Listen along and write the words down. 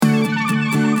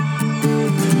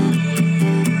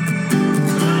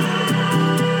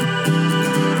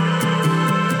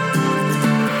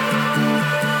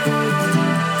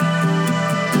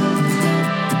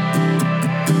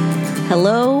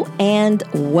Hello and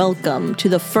welcome to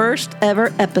the first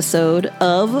ever episode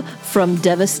of From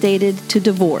Devastated to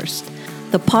Divorced,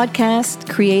 the podcast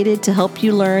created to help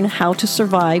you learn how to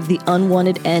survive the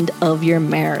unwanted end of your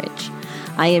marriage.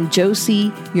 I am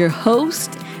Josie, your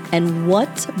host, and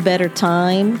what better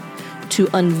time to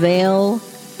unveil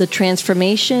the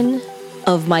transformation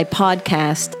of my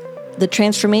podcast, the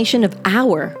transformation of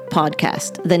our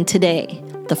podcast, than today,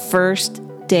 the first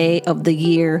day of the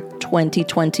year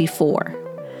 2024.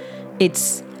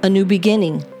 It's a new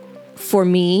beginning for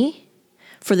me,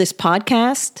 for this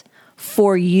podcast,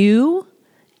 for you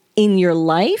in your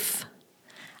life.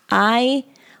 I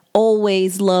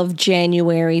always love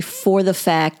January for the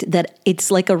fact that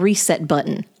it's like a reset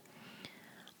button.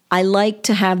 I like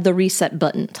to have the reset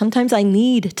button. Sometimes I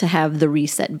need to have the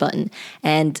reset button.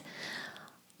 And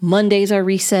Mondays are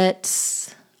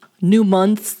resets. New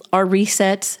months are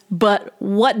resets, but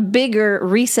what bigger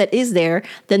reset is there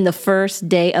than the first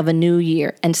day of a new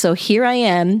year? And so here I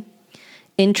am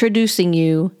introducing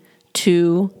you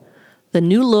to the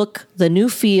new look, the new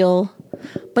feel,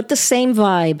 but the same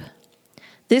vibe.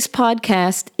 This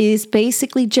podcast is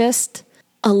basically just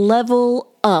a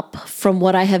level up from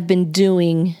what I have been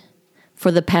doing for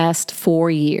the past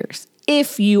 4 years.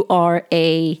 If you are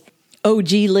a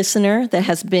OG listener that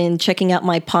has been checking out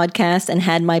my podcast and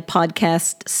had my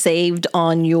podcast saved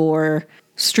on your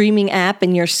streaming app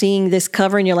and you're seeing this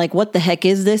cover and you're like, what the heck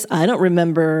is this? I don't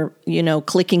remember,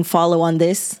 clicking follow on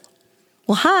this.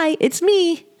 Well, hi, it's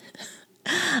me.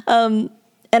 And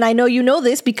I know you know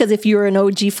this because if you're an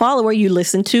OG follower, you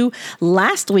listened to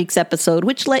last week's episode,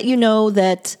 which let you know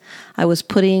that I was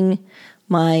putting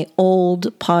my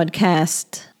old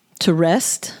podcast to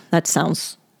rest. That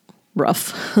sounds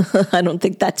rough. I don't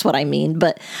think that's what I mean,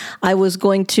 but I was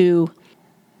going to,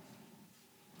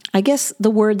 I guess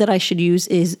the word that I should use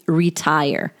is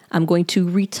retire. I'm going to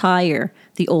retire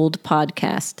the old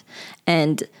podcast,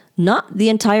 and not the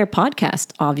entire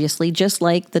podcast, obviously, just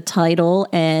like the title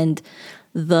and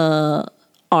the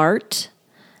art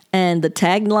and the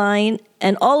tagline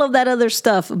and all of that other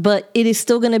stuff, but it is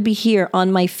still going to be here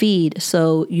on my feed,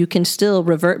 so you can still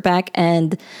revert back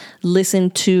and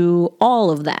listen to all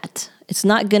of that. It's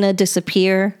not going to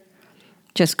disappear.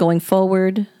 Just going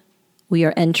forward, we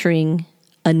are entering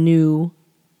a new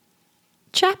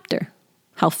chapter.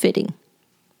 How fitting.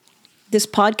 This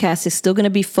podcast is still going to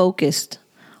be focused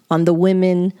on the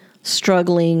women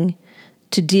struggling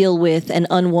to deal with an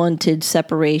unwanted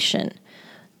separation,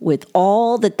 with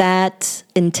all that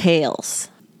entails.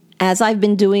 As I've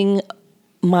been doing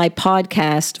my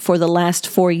podcast for the last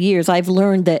 4 years, I've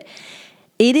learned that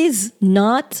it is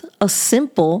not a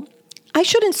simple, I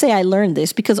shouldn't say I learned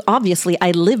this because obviously I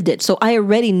lived it, so I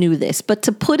already knew this, but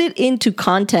to put it into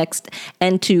context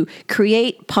and to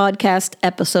create podcast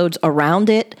episodes around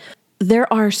it,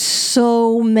 there are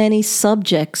so many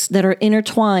subjects that are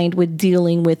intertwined with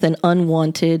dealing with an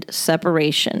unwanted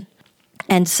separation.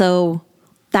 And so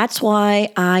that's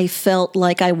why I felt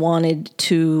like I wanted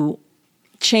to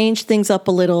change things up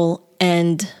a little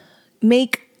and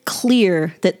make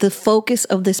clear that the focus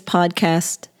of this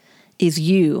podcast is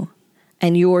you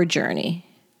and your journey.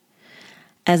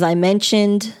 As I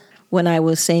mentioned when I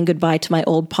was saying goodbye to my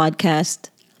old podcast,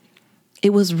 it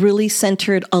was really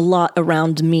centered a lot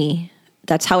around me.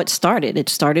 That's how it started. It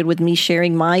started with me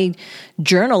sharing my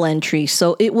journal entry.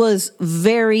 So it was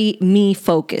very me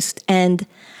focused. And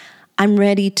I'm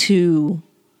ready to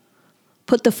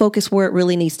put the focus where it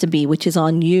really needs to be, which is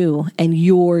on you and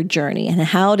your journey and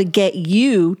how to get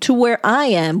you to where I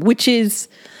am, which is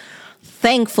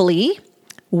thankfully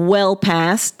well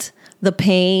past the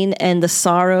pain and the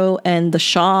sorrow and the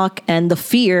shock and the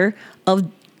fear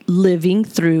of living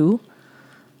through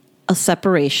a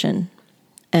separation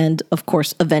and, of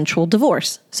course, eventual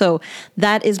divorce. So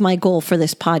that is my goal for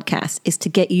this podcast, is to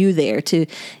get you there, to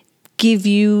give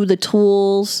you the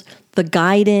tools, the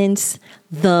guidance,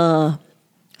 the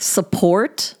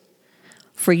support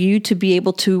for you to be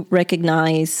able to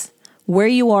recognize where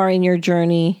you are in your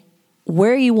journey,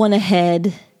 where you want to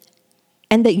head,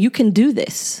 and that you can do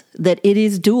this, that it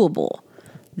is doable,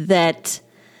 that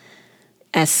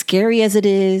as scary as it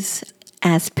is,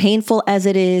 as painful as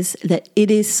it is, that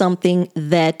it is something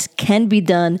that can be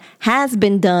done, has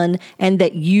been done, and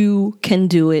that you can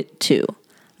do it too.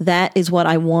 That is what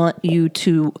I want you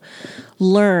to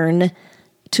learn,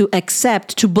 to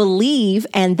accept, to believe,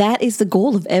 and that is the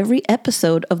goal of every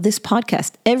episode of this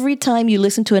podcast. Every time you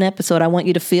listen to an episode, I want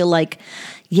you to feel like,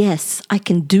 yes, I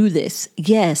can do this.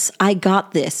 Yes, I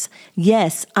got this.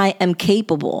 Yes, I am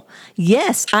capable.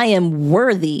 Yes, I am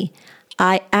worthy.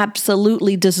 I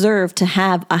absolutely deserve to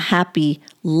have a happy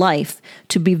life,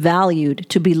 to be valued,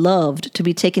 to be loved, to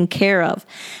be taken care of.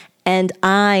 And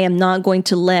I am not going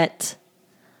to let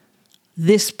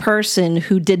this person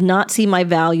who did not see my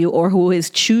value or who is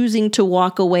choosing to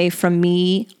walk away from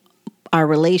me, our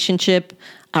relationship,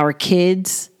 our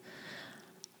kids,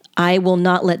 I will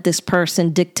not let this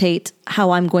person dictate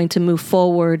how I'm going to move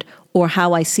forward or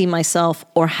how I see myself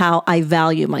or how I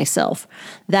value myself.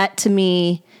 That to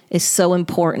me is so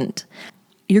important.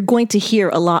 You're going to hear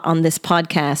a lot on this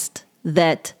podcast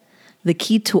that the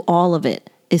key to all of it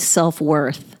is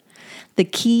self-worth. The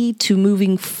key to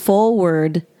moving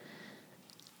forward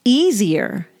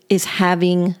easier is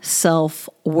having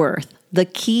self-worth. The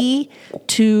key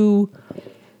to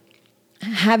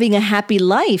having a happy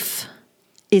life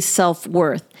is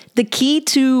self-worth. The key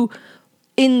to,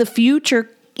 in the future,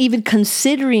 even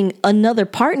considering another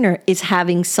partner is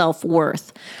having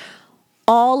self-worth.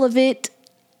 All of it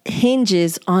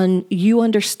hinges on you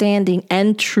understanding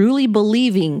and truly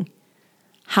believing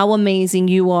how amazing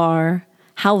you are,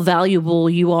 how valuable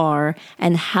you are,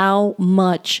 and how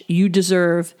much you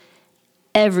deserve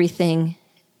everything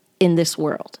in this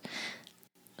world.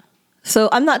 So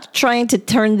I'm not trying to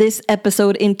turn this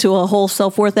episode into a whole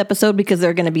self-worth episode because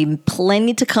there are going to be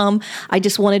plenty to come. I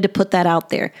just wanted to put that out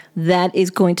there. That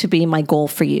is going to be my goal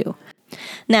for you.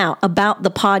 Now, about the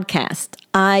podcast,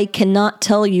 I cannot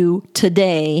tell you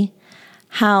today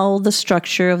how the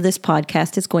structure of this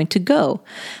podcast is going to go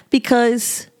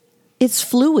because it's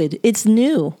fluid. It's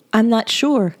new. I'm not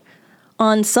sure.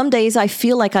 On some days, I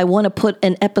feel like I want to put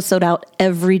an episode out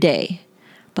every day.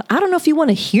 But I don't know if you want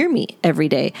to hear me every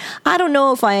day. I don't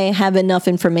know if I have enough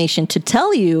information to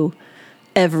tell you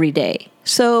every day.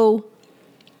 So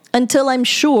until I'm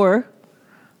sure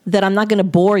that I'm not going to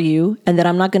bore you and that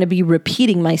I'm not going to be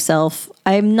repeating myself,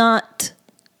 I'm not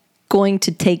going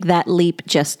to take that leap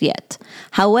just yet.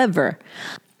 However,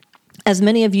 as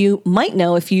many of you might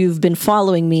know, if you've been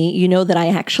following me, you know that I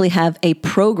actually have a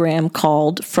program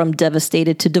called From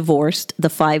Devastated to Divorced, the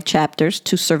 5 chapters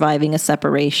to surviving a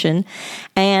separation.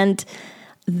 And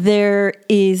there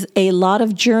is a lot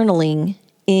of journaling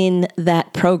in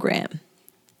that program.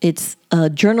 It's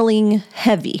journaling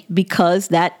heavy because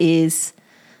that is,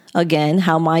 again,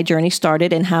 how my journey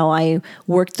started and how I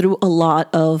worked through a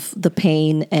lot of the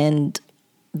pain and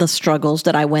the struggles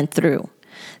that I went through.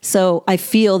 So I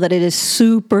feel that it is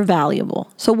super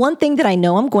valuable. So one thing that I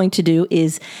know I'm going to do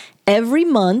is every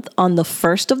month on the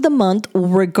first of the month,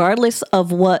 regardless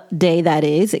of what day that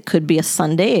is, it could be a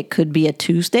Sunday, it could be a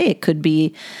Tuesday, it could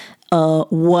be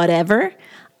whatever,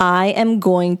 I am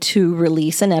going to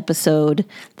release an episode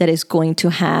that is going to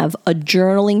have a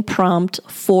journaling prompt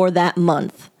for that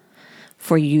month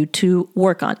for you to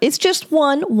work on. It's just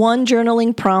one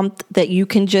journaling prompt that you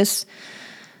can just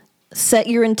set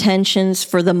your intentions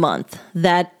for the month.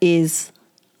 That is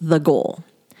the goal.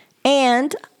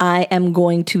 And I am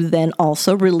going to then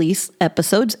also release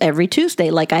episodes every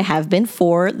Tuesday, like I have been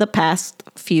for the past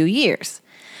few years.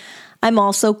 I'm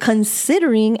also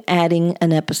considering adding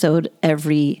an episode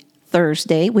every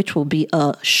Thursday, which will be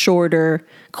a shorter,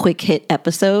 quick hit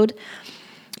episode.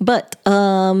 But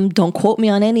don't quote me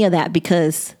on any of that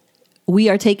because we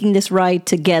are taking this ride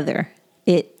together.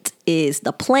 It is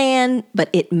the plan, but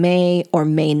it may or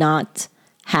may not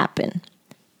happen.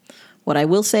 What I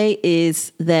will say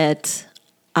is that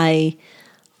I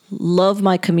love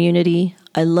my community.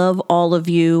 I love all of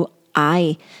you.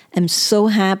 I am so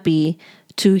happy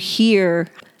to hear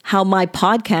how my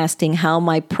podcasting, how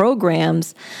my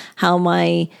programs, how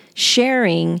my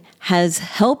sharing has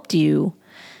helped you.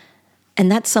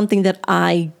 And that's something that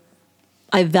I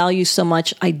value so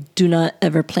much. I do not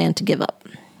ever plan to give up.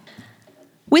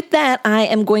 With that, I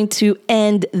am going to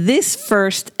end this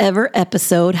first ever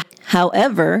episode.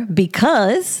 However,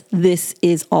 because this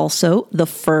is also the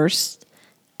first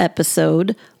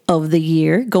episode of the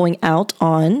year going out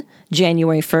on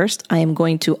January 1st, I am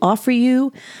going to offer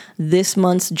you this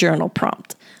month's journal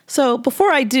prompt. So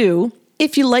before I do,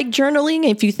 if you like journaling,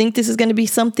 if you think this is going to be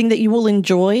something that you will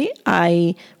enjoy,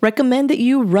 I recommend that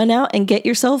you run out and get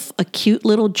yourself a cute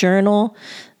little journal.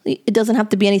 It doesn't have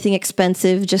to be anything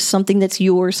expensive, just something that's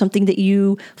yours, something that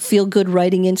you feel good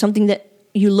writing in, something that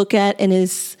you look at and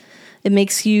it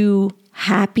makes you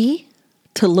happy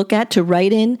to look at, to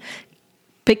write in.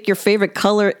 Pick your favorite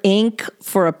color ink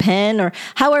for a pen or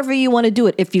however you want to do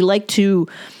it. If you like to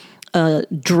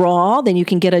draw, then you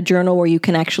can get a journal where you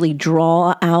can actually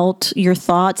draw out your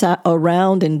thoughts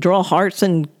around and draw hearts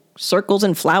and circles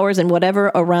and flowers and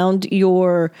whatever around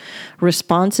your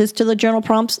responses to the journal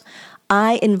prompts.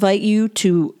 I invite you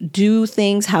to do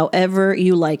things however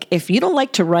you like. If you don't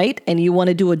like to write and you want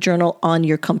to do a journal on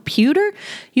your computer,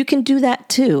 you can do that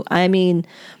too. I mean,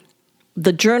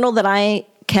 the journal that I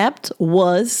kept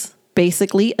was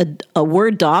basically a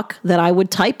Word doc that I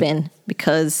would type in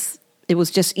because it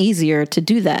was just easier to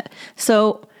do that.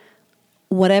 So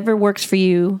whatever works for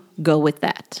you, go with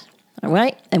that. All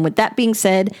right. And with that being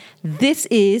said, this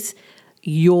is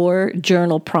your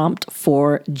journal prompt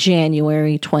for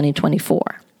January 2024.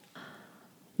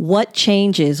 What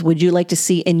changes would you like to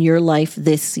see in your life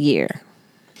this year?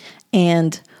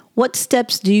 And what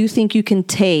steps do you think you can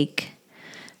take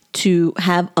to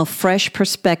have a fresh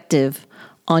perspective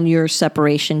on your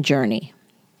separation journey?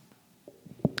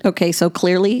 Okay, so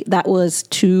clearly that was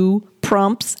 2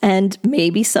 prompts, and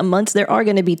maybe some months there are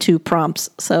going to be 2 prompts.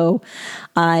 So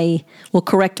I will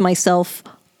correct myself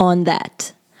on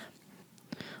that.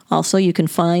 Also, you can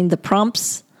find the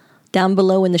prompts down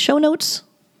below in the show notes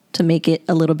to make it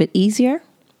a little bit easier.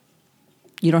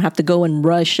 You don't have to go and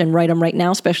rush and write them right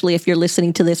now, especially if you're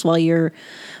listening to this while you're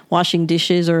washing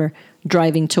dishes or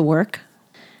driving to work.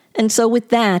 And so with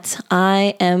that,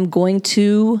 I am going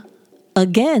to,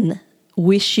 again,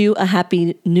 wish you a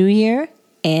happy new year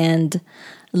and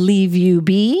leave you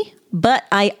be. But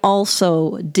I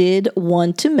also did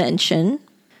want to mention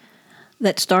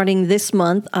that starting this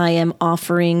month, I am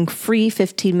offering free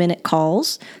 15-minute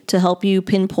calls to help you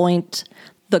pinpoint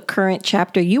the current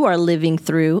chapter you are living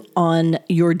through on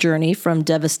your journey from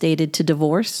devastated to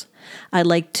divorce. I'd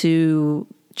like to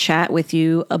chat with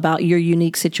you about your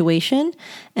unique situation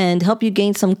and help you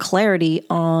gain some clarity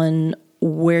on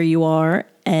where you are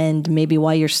and maybe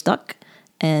why you're stuck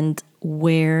and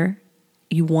where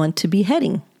you want to be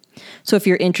heading. So if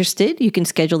you're interested, you can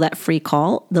schedule that free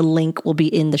call. The link will be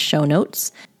in the show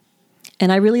notes.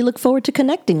 And I really look forward to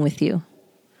connecting with you.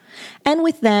 And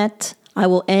with that, I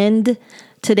will end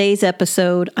today's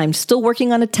episode. I'm still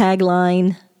working on a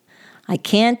tagline. I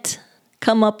can't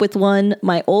come up with one.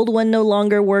 My old one no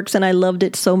longer works, and I loved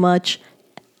it so much.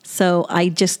 So I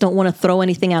just don't want to throw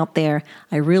anything out there.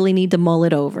 I really need to mull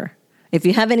it over. If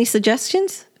you have any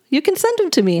suggestions, you can send them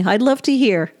to me. I'd love to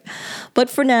hear. But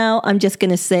for now, I'm just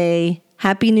going to say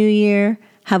Happy New Year.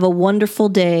 Have a wonderful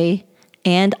day.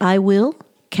 And I will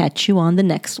catch you on the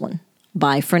next one.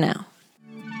 Bye for now.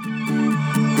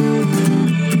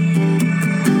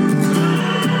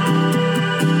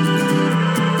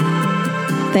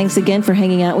 Thanks again for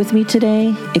hanging out with me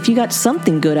today. If you got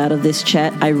something good out of this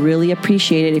chat, I really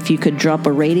appreciate it if you could drop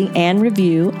a rating and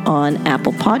review on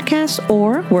Apple Podcasts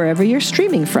or wherever you're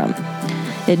streaming from.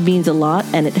 It means a lot,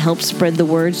 and it helps spread the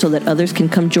word so that others can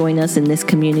come join us in this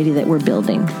community that we're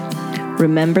building.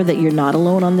 Remember that you're not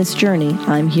alone on this journey.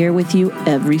 I'm here with you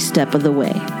every step of the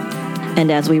way. And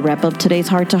as we wrap up today's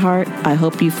Heart to Heart, I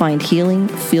hope you find healing,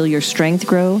 feel your strength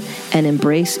grow, and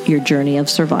embrace your journey of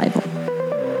survival.